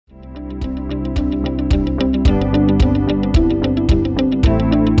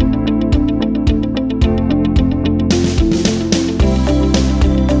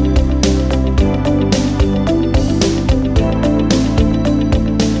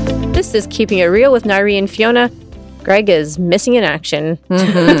This is Keeping It Real with Nairi and Fiona. Greg is missing in action.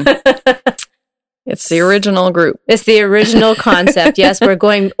 It's the original group. It's the original concept. Yes, we're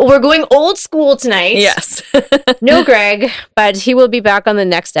going old school tonight. Yes. No Greg, but he will be back on the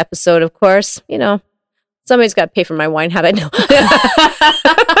next episode, of course. You know, somebody's got to pay for my wine habit. No.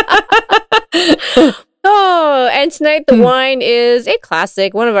 Oh, and tonight the wine is a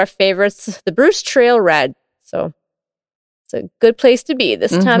classic, one of our favorites, the Bruce Trail Red. So it's a good place to be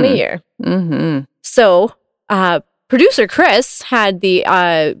this time of year. So, producer Chris had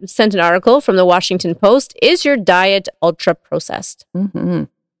sent an article from the Washington Post. Is your diet ultra processed?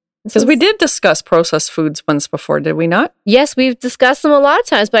 Because we did discuss processed foods once before, did we not? Yes, we've discussed them a lot of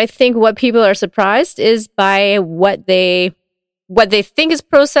times, but I think what people are surprised is by what they think is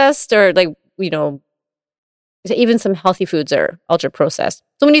processed, or like, you know, even some healthy foods are ultra processed.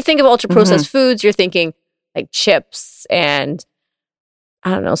 So when you think of ultra processed foods, you're thinking like chips and,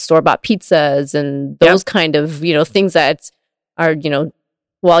 I don't know, store-bought pizzas and those kind of, you know, things that are, you know,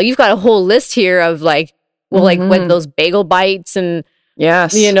 well, you've got a whole list here of like, well, like what those bagel bites and,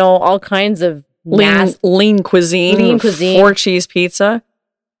 you know, all kinds of lean cuisine, 4-cheese pizza,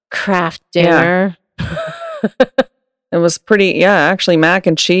 Kraft dinner. It was pretty, actually mac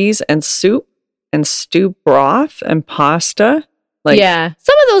and cheese and soup and stew broth and pasta. Like,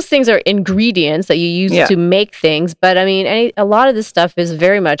 some of those things are ingredients that you use to make things, but I mean, a lot of this stuff is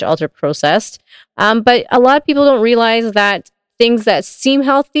very much ultra processed. But a lot of people don't realize that things that seem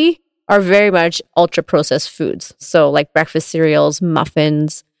healthy are very much ultra processed foods. So like breakfast cereals,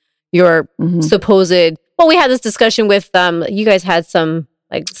 muffins, your supposed, well, we had this discussion with, you guys had some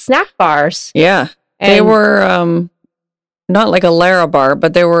like snack bars. Yeah. They were not like a Lara bar,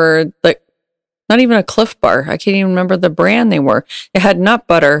 but they were like, not even a Cliff Bar. I can't even remember the brand they were. It had nut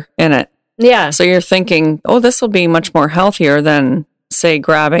butter in it. Yeah. So you're thinking, oh, this will be much more healthier than, say,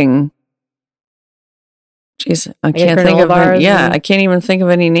 grabbing. Jeez, I can't think of any. I can't even think of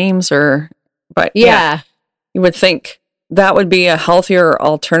any names but you would think that would be a healthier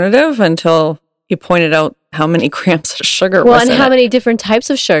alternative until you pointed out how many grams of sugar was in it. Well, and how many different types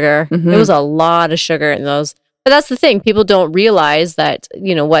of sugar. There was a lot of sugar in those. But that's the thing. People don't realize that,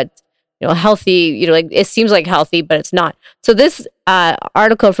 you know, healthy, you know, like it seems like healthy, but it's not. So this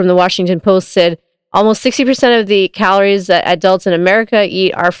article from the Washington Post said almost 60% of the calories that adults in America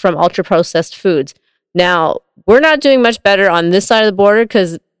eat are from ultra-processed foods. Now, we're not doing much better on this side of the border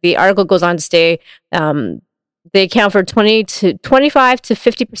because the article goes on to say they account for 25 to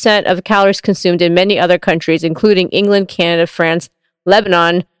 50% of calories consumed in many other countries, including England, Canada, France,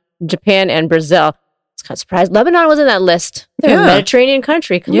 Lebanon, Japan, and Brazil. I was kind of surprised Lebanon was in that list. They're a Mediterranean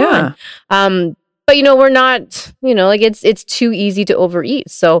country. Come on. But you know, we're not, you know, like it's too easy to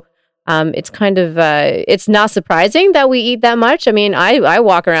overeat. So it's kind of it's not surprising that we eat that much. I mean, I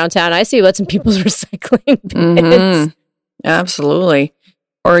walk around town, I see what's in people's recycling bins. Absolutely.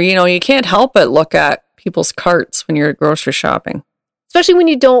 Or, you know, you can't help but look at people's carts when you're grocery shopping. Especially when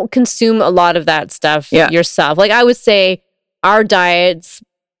you don't consume a lot of that stuff yourself. Like I would say our diets,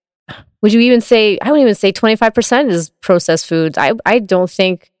 would you even say, I wouldn't even say 25% is processed foods. I don't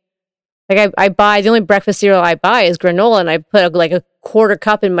think, like I buy, the only breakfast cereal I buy is granola, and I put like a quarter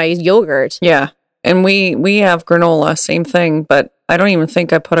cup in my yogurt. Yeah. And we have granola, same thing, but I don't even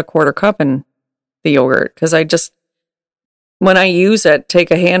think I put a quarter cup in the yogurt because I just, when I use it,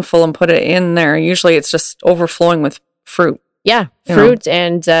 take a handful and put it in there. Usually it's just overflowing with fruit. Yeah. Fruit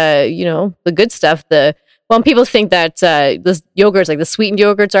and, you know, the good stuff, well, people think that the yogurts, like the sweetened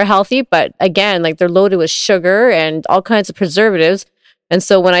yogurts, are healthy, but again, like they're loaded with sugar and all kinds of preservatives. And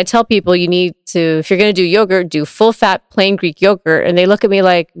so when I tell people you need to, if you're going to do yogurt, do full fat plain Greek yogurt, and they look at me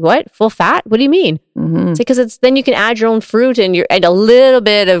like, "What? Full fat? What do you mean?" It's because then you can add your own fruit and a little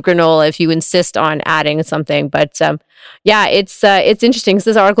bit of granola if you insist on adding something. But it's interesting because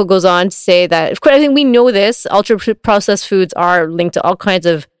this article goes on to say that, of course, I think we know this. Ultra processed foods are linked to all kinds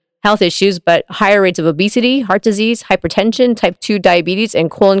of health issues, but higher rates of obesity, heart disease, hypertension, type 2 diabetes, and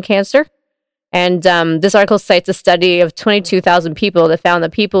colon cancer. And this article cites a study of 22,000 people that found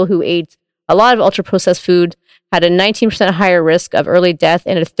that people who ate a lot of ultra-processed food had a 19% higher risk of early death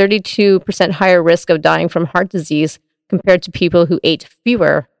and a 32% higher risk of dying from heart disease compared to people who ate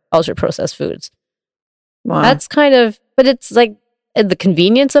fewer ultra-processed foods. Wow. That's kind of, but it's like the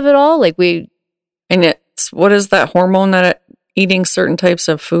convenience of it all. And it's, what is that hormone that eating certain types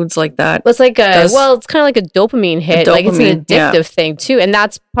of foods like that? It's like it's kind of like a dopamine hit. Like it's an addictive thing too. And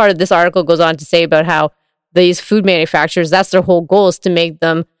that's part of this article goes on to say about how these food manufacturers, that's their whole goal, is to make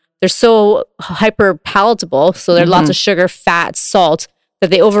them, they're so hyper palatable. So there's lots of sugar, fat, salt, that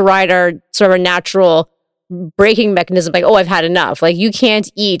they override our sort of our natural breaking mechanism. Like, oh, I've had enough. Like, you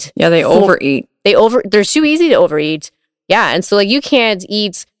can't eat. Yeah, they overeat. They're too easy to overeat. Yeah. And so like you can't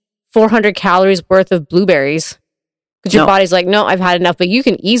eat 400 calories worth of blueberries because your body's like, no, I've had enough. But you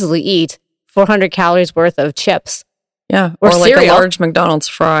can easily eat 400 calories worth of chips. Yeah. Or like a large McDonald's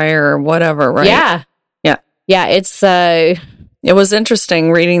fry or whatever, right? Yeah. Yeah. Yeah. It's, it was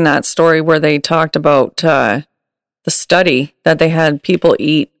interesting reading that story where they talked about the study that they had people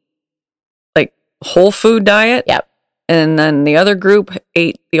eat like whole food diet. Yep. And then the other group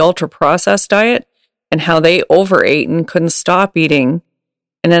ate the ultra processed diet and how they overate and couldn't stop eating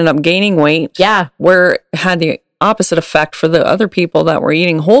and ended up gaining weight. Yeah. Where it had the opposite effect for the other people that were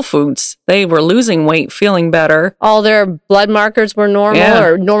eating whole foods. They were losing weight, feeling better. All their blood markers were normal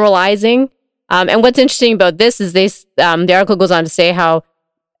or normalizing. And what's interesting about this is the article goes on to say how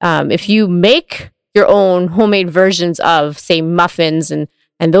if you make your own homemade versions of, say, muffins and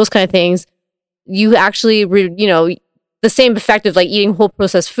those kind of things, you actually, the same effect of like eating whole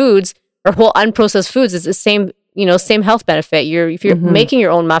processed foods or whole unprocessed foods is the same, same health benefit. If you're making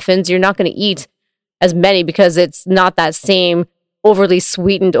your own muffins, you're not going to eat as many because it's not that same overly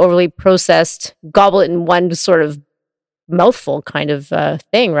sweetened, overly processed, gobble it in one sort of mouthful kind of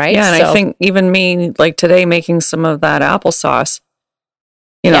thing, right? Yeah, and I think even me, like today, making some of that applesauce,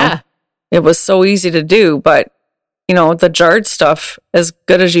 it was so easy to do, but the jarred stuff, as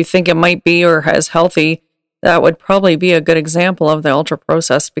good as you think it might be or as healthy, that would probably be a good example of the ultra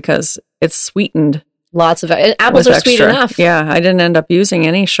processed because it's sweetened. Lots of and apples are sweet enough. Yeah, I didn't end up using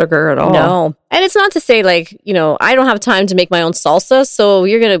any sugar at all. No, and it's not to say like I don't have time to make my own salsa, so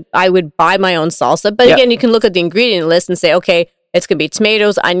I would buy my own salsa. But again, you can look at the ingredient list and say, okay, it's gonna be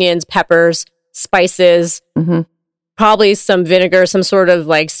tomatoes, onions, peppers, spices, probably some vinegar, some sort of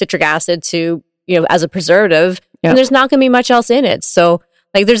like citric acid to as a preservative, and there's not gonna be much else in it. So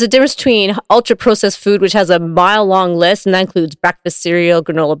like there's a difference between ultra processed food, which has a mile long list, and that includes breakfast cereal,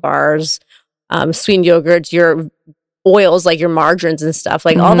 granola bars, sweetened yogurts, your oils like your margarines and stuff.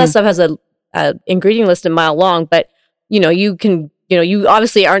 Like all that stuff has a ingredient list a mile long. But you can you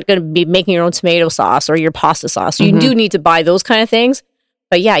obviously aren't going to be making your own tomato sauce or your pasta sauce. So you do need to buy those kind of things.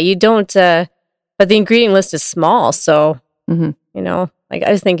 But yeah, you don't. But the ingredient list is small, so like I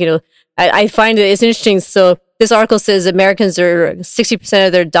just think I find it's interesting. So this article says Americans are 60%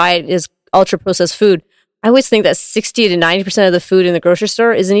 of their diet is ultra processed food. I always think that 60 to 90% of the food in the grocery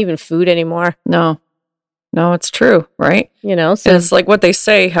store isn't even food anymore. No, it's true, right? So and it's like what they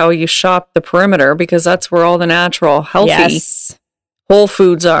say, how you shop the perimeter because that's where all the natural, healthy whole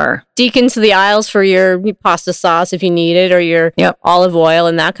foods are. Deke into the aisles for your pasta sauce if you need it or your olive oil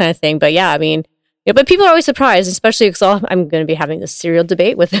and that kind of thing. But yeah, I mean, but people are always surprised, especially because I'm going to be having this cereal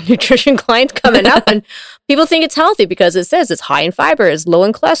debate with a nutrition client coming up, and people think it's healthy because it says it's high in fiber, it's low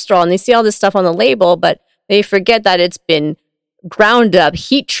in cholesterol, and they see all this stuff on the label, but they forget that it's been ground up,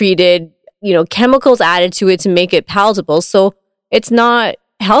 heat treated, chemicals added to it to make it palatable. So it's not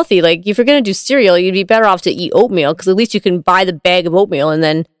healthy. Like if you're going to do cereal, you'd be better off to eat oatmeal because at least you can buy the bag of oatmeal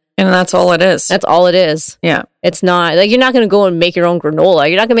and that's all it is. That's all it is. Yeah. It's not like you're not going to go and make your own granola.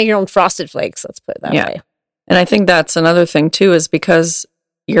 You're not going to make your own Frosted Flakes. Let's put it that way. And I think that's another thing too, is because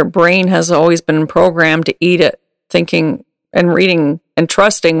your brain has always been programmed to eat it, thinking and reading and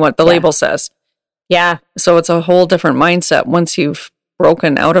trusting what the label says. Yeah. So it's a whole different mindset once you've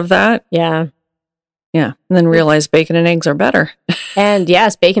broken out of that. Yeah. Yeah. And then realize bacon and eggs are better. And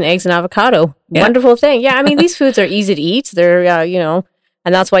yes, bacon, eggs, and avocado. Yeah. Wonderful thing. Yeah. I mean, these foods are easy to eat. They're,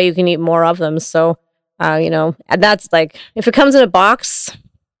 and that's why you can eat more of them. So, and that's like, if it comes in a box,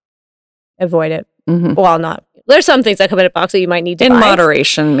 avoid it. Well, not. There's some things that come in a box that you might need to buy. In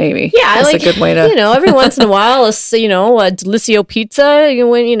moderation, maybe. Yeah. That's a good way to. Every once in a while, a Delissio pizza,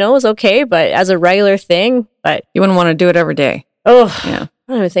 is okay, but as a regular thing, but. You wouldn't want to do it every day. Oh, yeah.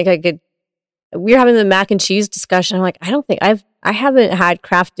 I don't even think I could. We were having the mac and cheese discussion. I'm like, I haven't had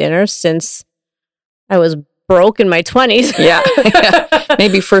Kraft dinner since I was broke in my 20s. Yeah.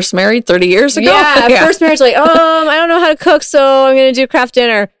 Maybe first married 30 years ago. Yeah. First marriage, like, I don't know how to cook, so I'm going to do Kraft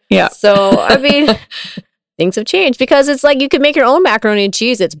dinner. Yeah. So, I mean, things have changed because it's like you can make your own macaroni and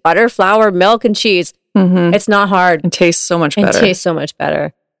cheese. It's butter, flour, milk, and cheese. It's not hard. It tastes so much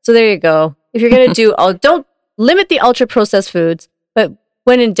better. So there you go. If you're going to do, don't limit the ultra processed foods, but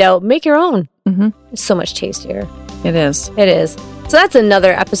when in doubt, make your own. It's so much tastier. It is. So that's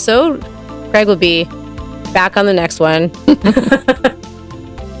another episode. Greg will be back on the next one.